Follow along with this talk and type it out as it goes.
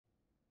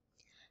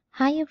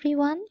Hi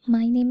everyone,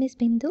 my name is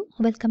Bindu.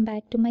 Welcome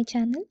back to my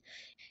channel.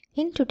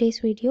 In today's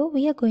video,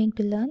 we are going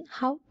to learn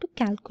how to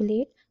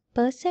calculate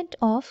percent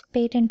of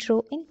parent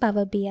row in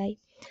Power BI.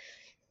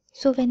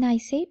 So when I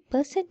say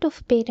percent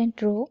of parent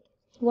row,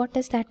 what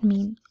does that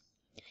mean?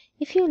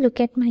 If you look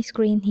at my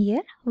screen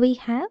here, we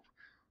have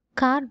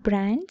car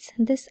brands.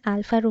 This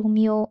Alfa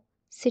Romeo,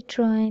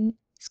 Citroen,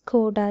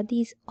 Skoda,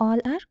 these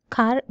all are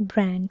car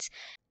brands.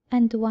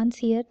 And the ones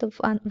here, the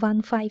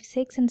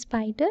 156 and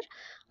Spider,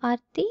 are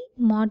the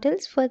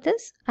models for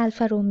this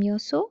Alfa Romeo.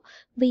 So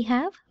we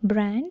have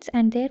brands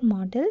and their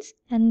models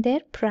and their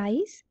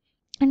price,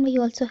 and we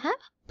also have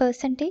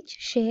percentage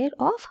share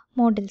of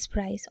model's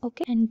price.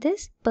 Okay, and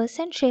this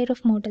percent share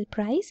of model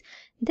price,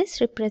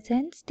 this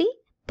represents the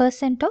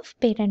percent of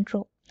parent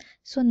row.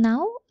 So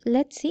now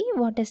let's see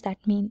what does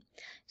that mean.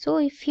 So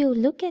if you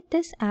look at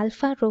this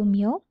Alfa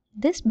Romeo,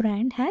 this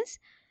brand has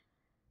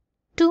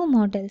two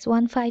models,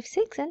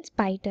 156 and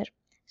Spider.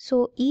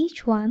 So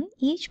each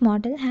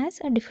model has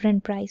a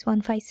different price.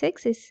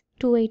 156 is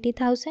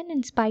 280,000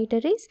 and Spider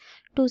is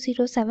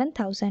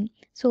 207,000.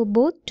 So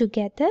both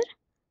together,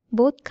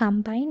 both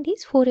combined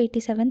is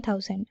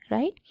 487,000,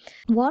 right?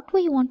 What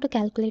we want to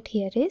calculate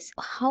here is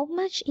how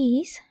much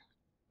is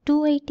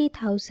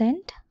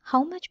 280,000,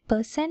 how much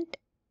percent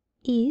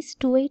is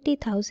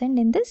 280,000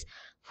 in this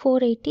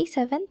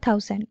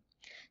 487,000.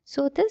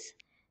 So this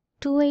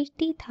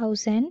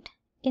 280,000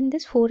 in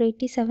this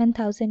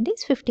 487,000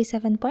 is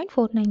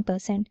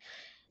 57.49%.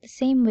 The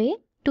same way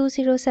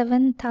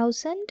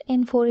 207,000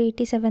 in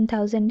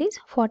 487,000 is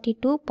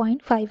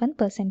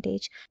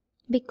 42.51%.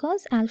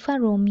 Because Alfa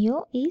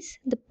Romeo is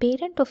the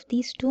parent of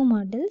these two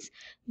models,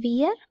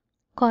 we are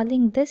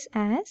calling this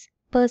as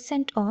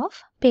percent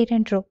of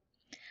parent row.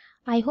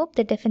 I hope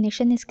the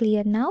definition is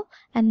clear now,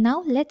 and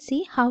now let's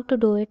see how to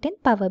do it in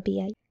Power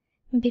BI.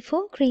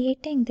 Before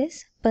creating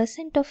this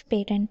percent of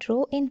parent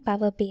row in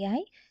Power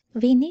BI,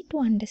 we need to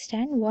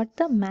understand what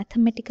the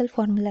mathematical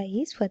formula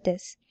is for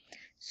this.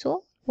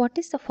 So what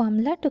is the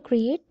formula to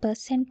create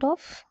percent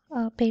of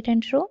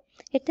parent row?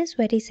 It is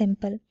very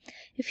simple.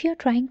 If you are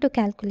trying to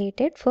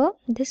calculate it for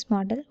this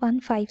model,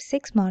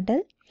 156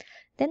 model,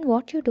 then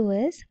what you do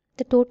is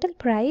the total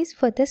price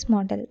for this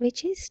model,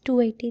 which is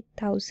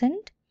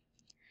 280,000,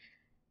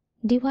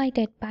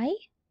 divided by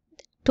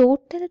the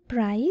total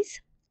price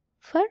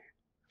for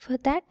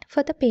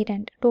the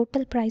parent,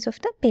 total price of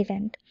the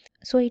parent.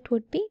 So it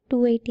would be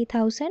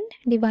 280,000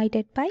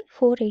 divided by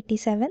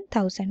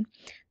 487,000.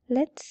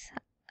 Let's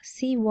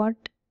see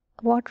what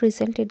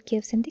result it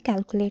gives in the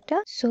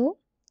calculator. So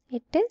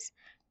it is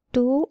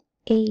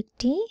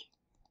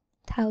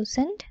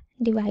 280,000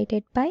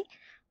 divided by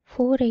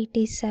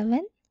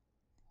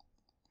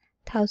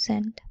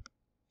 487,000.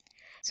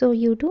 So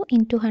you do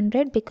into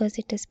 100 because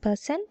it is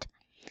percent.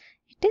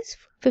 It is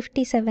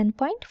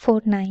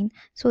 57.49.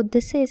 So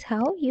this is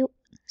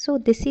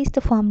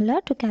the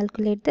formula to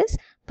calculate this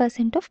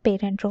percent of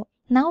parent row.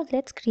 Now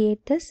let's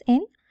create this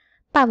in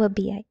Power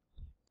BI.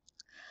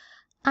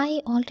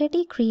 I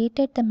already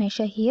created the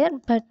measure here,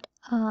 but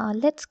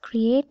let's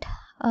create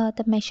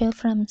the measure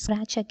from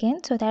scratch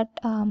again so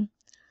that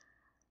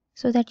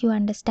you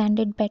understand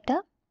it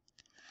better.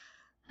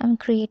 I'm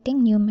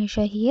creating new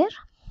measure here,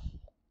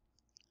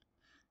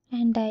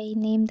 and I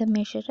name the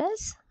measure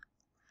as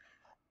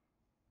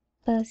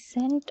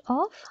percent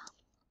of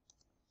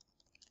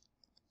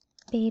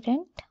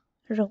parent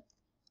row.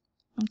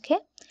 Okay,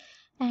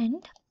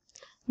 and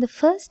the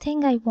first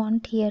thing I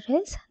want here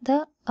is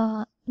the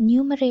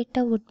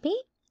numerator would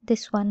be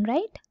this one,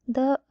 right?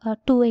 The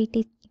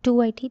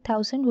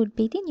 280,000 would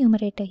be the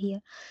numerator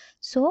here.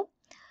 So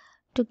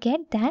to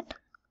get that,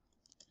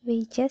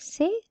 we just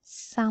say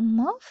sum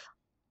of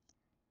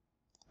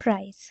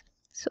price.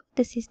 So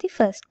this is the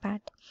first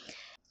part.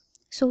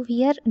 So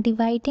we are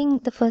dividing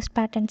the first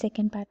part and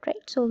second part,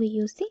 right? So we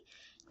use the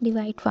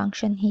divide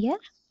function here.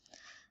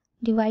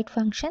 Divide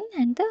function,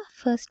 and the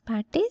first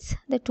part is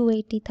the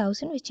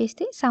 280,000, which is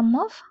the sum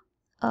of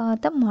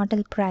the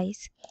model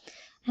price,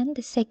 and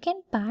the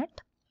second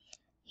part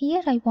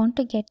here I want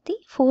to get the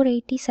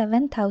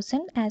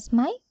 487,000 as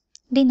my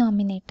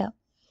denominator,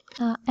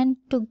 and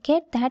to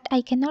get that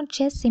I cannot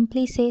just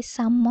simply say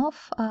sum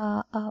of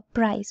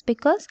price,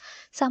 because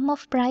sum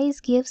of price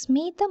gives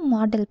me the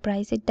model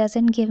price. It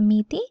doesn't give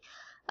me the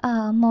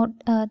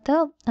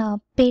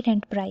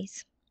parent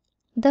price,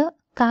 the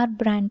car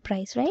brand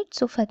price, right?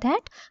 So for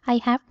that I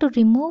have to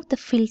remove the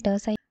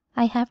filters.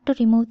 I have to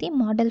remove the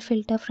model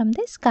filter from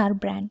this car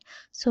brand.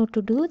 So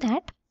to do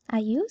that I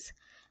use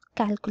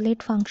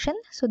calculate function.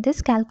 So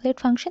this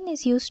calculate function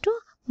is used to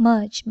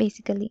merge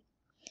basically.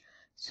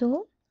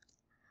 So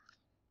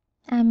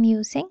I'm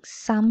using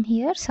sum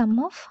here, sum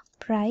of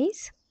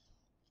price.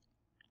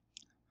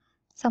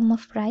 So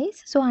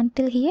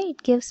until here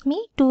it gives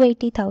me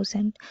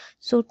 280,000.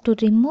 So to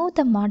remove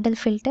the model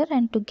filter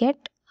and to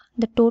get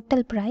the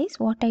total price,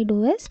 what I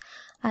do is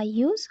I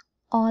use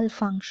all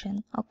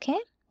function. Okay,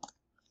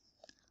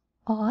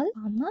 all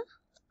model,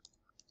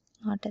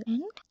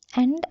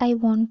 and I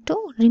want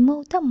to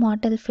remove the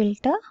model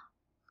filter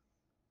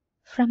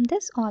from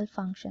this all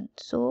function.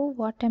 So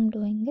what I'm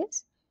doing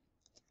is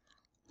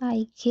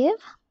I give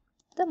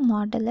the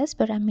modulus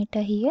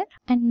parameter here,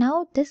 and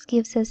now this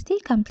gives us the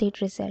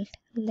complete result.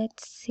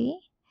 Let's see.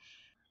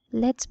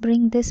 Let's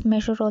bring this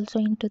measure also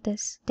into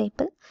this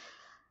table.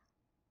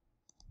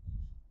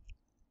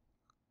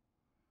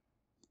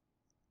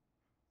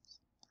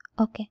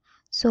 Okay,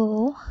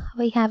 so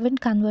we haven't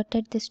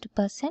converted this to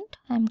percent.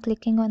 I'm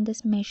clicking on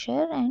this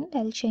measure and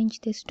I'll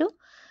change this to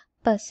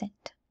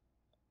percent.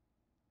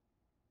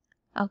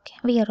 Okay,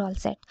 we are all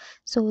set.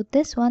 So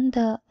this one,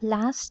 the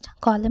last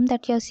column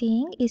that you're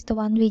seeing is the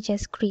one we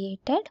just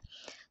created.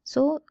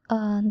 So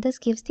this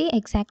gives the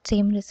exact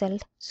same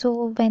result.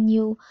 So when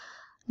you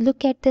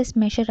look at this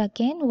measure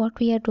again, what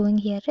we are doing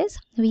here is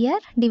we are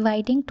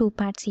dividing two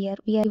parts here.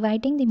 We are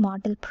dividing the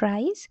model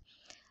price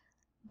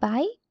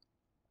by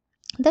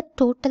the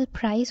total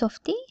price of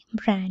the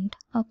brand.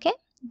 Okay,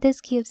 this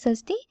gives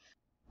us the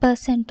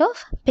percent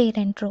of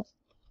parent row.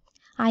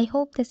 I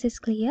hope this is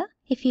clear.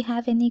 If you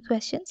have any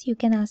questions, you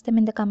can ask them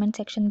in the comment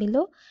section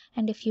below.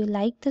 And if you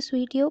like this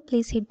video,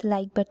 please hit the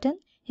like button.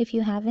 If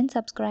you haven't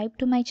subscribed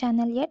to my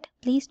channel yet,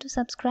 please do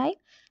subscribe,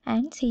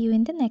 and see you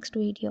in the next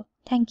video.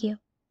 Thank you.